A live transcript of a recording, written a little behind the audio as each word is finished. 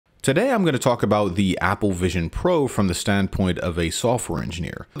Today I'm going to talk about the Apple Vision Pro from the standpoint of a software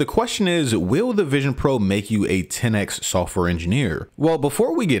engineer. The question is, will the Vision Pro make you a 10x software engineer? Well,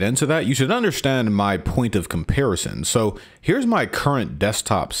 before we get into that, you should understand my point of comparison. So here's my current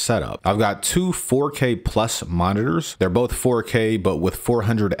desktop setup. I've got two 4K plus monitors. They're both 4K, but with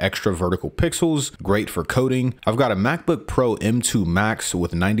 400 extra vertical pixels, great for coding. I've got a MacBook Pro M2 Max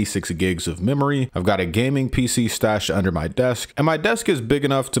with 96 gigs of memory. I've got a gaming PC stashed under my desk, and my desk is big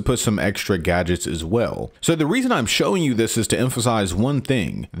enough to put some extra gadgets as well. So the reason I'm showing you this is to emphasize one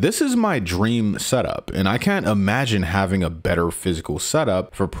thing. This is my dream setup, and I can't imagine having a better physical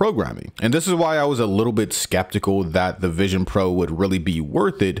setup for programming. And this is why I was a little bit skeptical that the Vision Pro would really be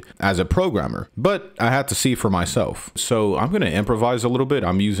worth it as a programmer, but I had to see for myself. So I'm going to improvise a little bit.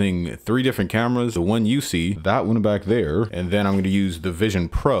 I'm using 3 different cameras. The one you see, that one back there, and then I'm going to use the Vision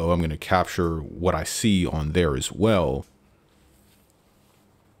Pro. I'm going to capture what I see on there as well.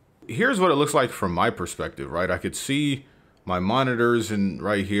 Here's what it looks like from my perspective, right? I could see my monitors, and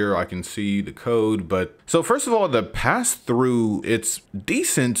right here I can see the code. But so first of all, the pass through, it's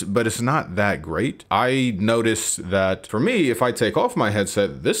decent, but it's not that great. I noticed that for me, if I take off my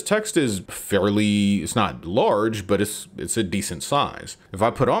headset, this text is fairly, it's not large, but it's a decent size. If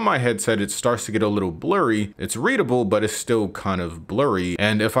I put on my headset, it starts to get a little blurry. It's readable, but it's still kind of blurry.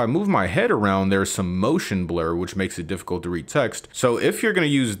 And if I move my head around, there's some motion blur, which makes it difficult to read text. So if you're going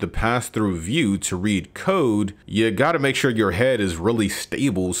to use the pass through view to read code, you got to make sure your head is really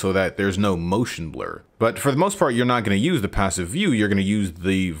stable so that there's no motion blur. But for the most part, you're not going to use the passive view, you're going to use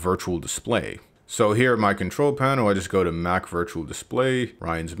the virtual display. So here at my control panel, I just go to Mac Virtual Display,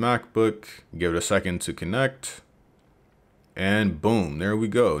 Ryan's MacBook, give it a second to connect. And boom, there we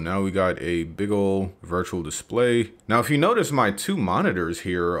go. Now we got a big old virtual display. Now, if you notice, my 2 monitors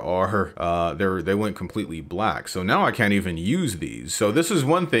here are, they went completely black. So now I can't even use these. So this is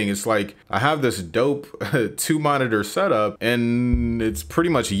one thing. It's like I have this dope 2 monitor setup, and it's pretty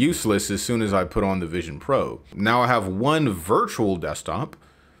much useless as soon as I put on the Vision Pro. Now I have one virtual desktop.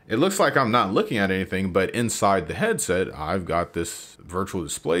 It looks like I'm not looking at anything, but inside the headset, I've got this virtual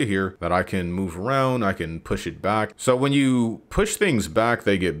display here that I can move around. I can push it back. So when you push things back,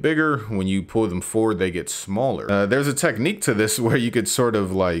 they get bigger. When you pull them forward, they get smaller. There's a technique to this where you could sort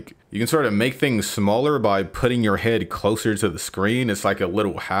of make things smaller by putting your head closer to the screen. It's like a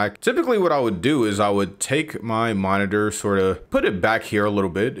little hack. Typically what I would do is I would take my monitor, sort of put it back here a little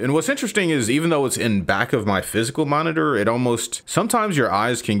bit. And what's interesting is even though it's in back of my physical monitor, it almost, sometimes your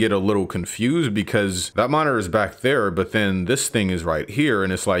eyes can get a little confused because that monitor is back there, but then this thing is right here.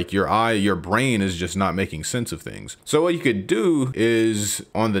 And it's like your brain is just not making sense of things. So what you could do is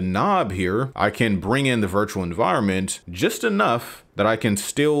on the knob here, I can bring in the virtual environment just enough that I can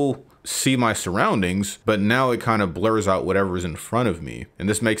still see my surroundings, but now it kind of blurs out whatever's in front of me. And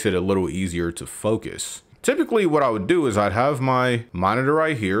this makes it a little easier to focus. Typically what I would do is I'd have my monitor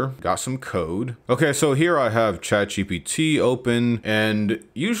right here, got some code. Okay, so here I have ChatGPT open, and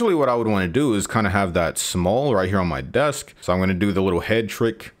usually what I would want to do is kind of have that small right here on my desk. So I'm going to do the little head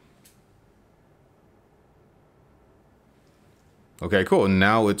trick. Okay, cool.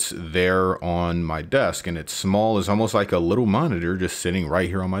 Now it's there on my desk, and it's small. It's almost like a little monitor just sitting right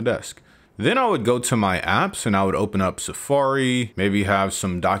here on my desk. Then I would go to my apps and I would open up Safari, maybe have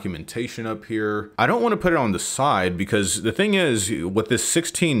some documentation up here. I don't want to put it on the side because the thing is, with this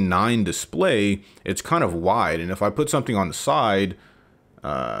 16:9 display, it's kind of wide. And if I put something on the side,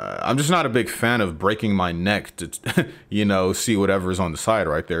 I'm just not a big fan of breaking my neck to, you know, see whatever's on the side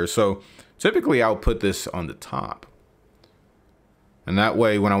right there. So typically I'll put this on the top. And that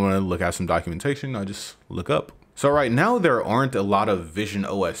way, when I want to look at some documentation, I just look up. So right now, there aren't a lot of Vision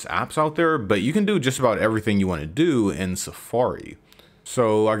OS apps out there, but you can do just about everything you want to do in Safari.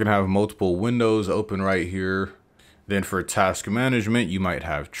 So I can have multiple windows open right here. Then for task management, you might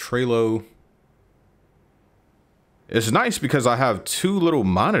have Trello. It's nice because I have 2 little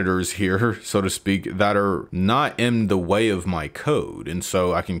monitors here, so to speak, that are not in the way of my code. And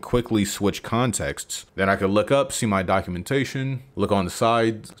so I can quickly switch contexts. Then I could look up, see my documentation, look on the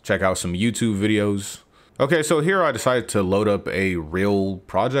side, check out some YouTube videos. Okay, so here I decided to load up a real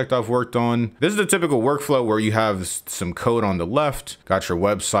project I've worked on. This is the typical workflow where you have some code on the left, got your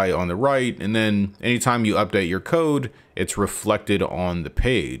website on the right, and then anytime you update your code, it's reflected on the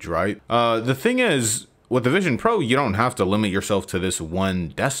page, right? The thing is, with the Vision Pro, you don't have to limit yourself to this one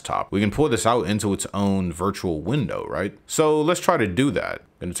desktop. We can pull this out into its own virtual window, right? So let's try to do that.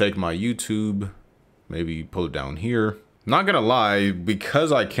 I'm gonna take my YouTube, maybe pull it down here. Not gonna lie,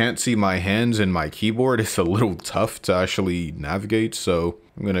 because I can't see my hands and my keyboard, it's a little tough to actually navigate, so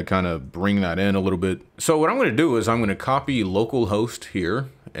I'm gonna kind of bring that in a little bit. So what I'm gonna do is I'm gonna copy localhost here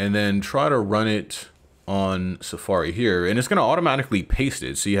and then try to run it on Safari here, and it's going to automatically paste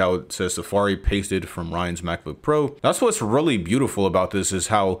it. See how it says Safari pasted from Ryan's MacBook Pro? That's what's really beautiful about this, is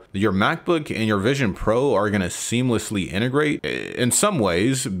how your MacBook and your Vision Pro are going to seamlessly integrate in some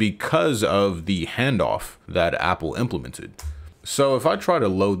ways because of the handoff that Apple implemented. So if I try to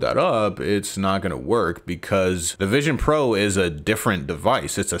load that up, it's not going to work because the Vision Pro is a different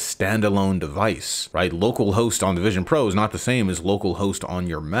device. It's a standalone device, right? Localhost on the Vision Pro is not the same as localhost on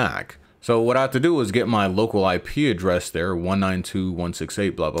your Mac. So what I have to do is get my local IP address there,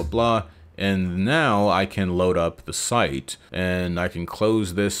 192.168, blah, blah, blah. And now I can load up the site and I can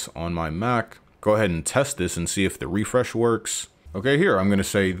close this on my Mac. Go ahead and test this and see if the refresh works. Okay, here, I'm gonna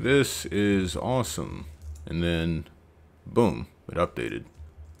say this is awesome. And then boom, it updated.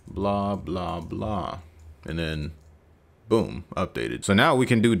 Blah, blah, blah. And then boom, updated. So now we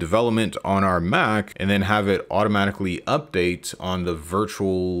can do development on our Mac and then have it automatically update on the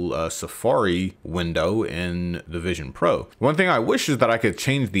virtual Safari window in the Vision Pro. One thing I wish is that I could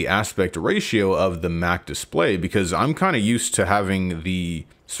change the aspect ratio of the Mac display, because I'm kind of used to having the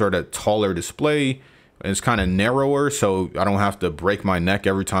sort of taller display. It's kind of narrower, so I don't have to break my neck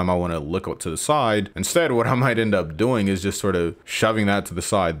every time I want to look up to the side. Instead, what I might end up doing is just sort of shoving that to the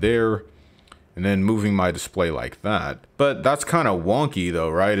side there, and then moving my display like that. But that's kind of wonky though,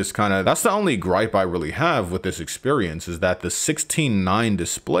 right? That's the only gripe I really have with this experience, is that the 16:9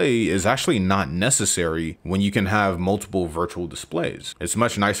 display is actually not necessary when you can have multiple virtual displays. It's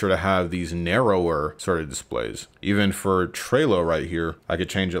much nicer to have these narrower sort of displays. Even for Trello right here, I could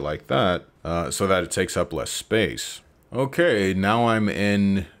change it like that so that it takes up less space. Okay, now I'm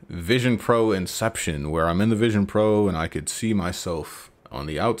in Vision Pro Inception, where I'm in the Vision Pro and I could see myself on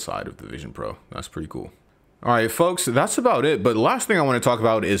the outside of the Vision Pro. That's pretty cool. All right, folks, that's about it. But the last thing I want to talk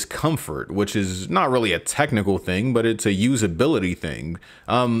about is comfort, which is not really a technical thing, but it's a usability thing.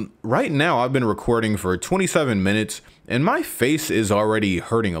 Right now, I've been recording for 27 minutes and my face is already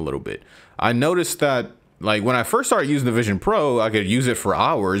hurting a little bit. I noticed that, like, when I first started using the Vision Pro, I could use it for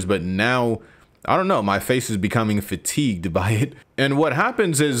hours, but now, I don't know, my face is becoming fatigued by it. And what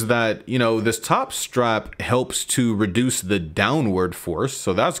happens is that, you know, this top strap helps to reduce the downward force.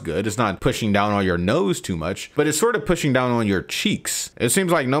 So that's good. It's not pushing down on your nose too much, but it's sort of pushing down on your cheeks. It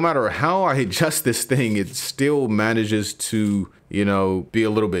seems like no matter how I adjust this thing, it still manages to, you know, be a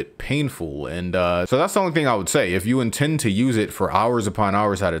little bit painful. And so that's the only thing I would say. If you intend to use it for hours upon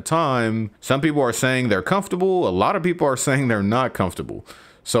hours at a time, some people are saying they're comfortable. A lot of people are saying they're not comfortable.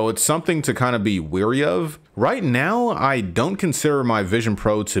 So it's something to kind of be wary of. Right now, I don't consider my Vision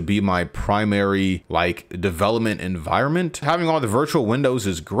Pro to be my primary, like, development environment. Having all the virtual windows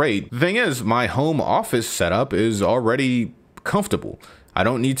is great. The thing is, my home office setup is already comfortable. I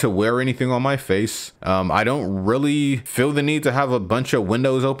don't need to wear anything on my face. I don't really feel the need to have a bunch of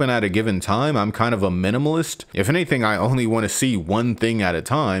windows open at a given time. I'm kind of a minimalist. If anything, I only want to see one thing at a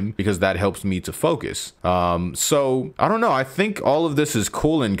time because that helps me to focus. So I don't know. I think all of this is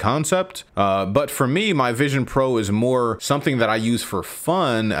cool in concept. But for me, my Vision Pro is more something that I use for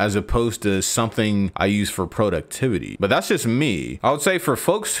fun as opposed to something I use for productivity. But that's just me. I would say for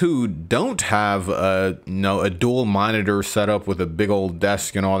folks who don't have a dual monitor setup with a big old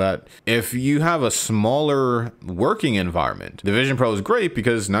desk and all that, if you have a smaller working environment, the Vision Pro is great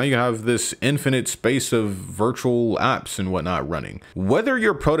because now you have this infinite space of virtual apps and whatnot running. Whether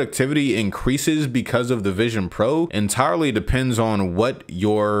your productivity increases because of the Vision Pro entirely depends on what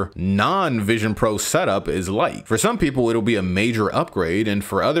your non-Vision Pro setup is like. For some people, it'll be a major upgrade, and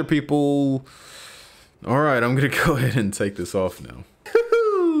for other people, all right, I'm gonna go ahead and take this off now.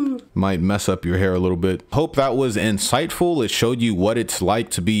 Might mess up your hair a little bit. Hope that was insightful. It showed you what it's like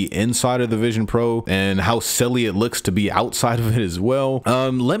to be inside of the Vision Pro and how silly it looks to be outside of it as well.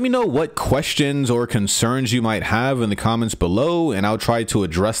 Let me know what questions or concerns you might have in the comments below, and I'll try to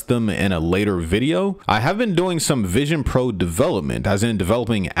address them in a later video. I have been doing some Vision Pro development, as in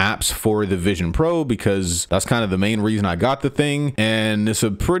developing apps for the Vision Pro, because that's kind of the main reason I got the thing, and it's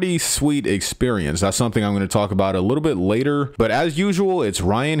a pretty sweet experience. That's something I'm going to talk about a little bit later. But as usual, it's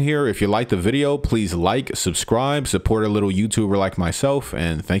Ryan here. If you liked the video, please like, subscribe, support a little YouTuber like myself,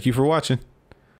 and thank you for watching.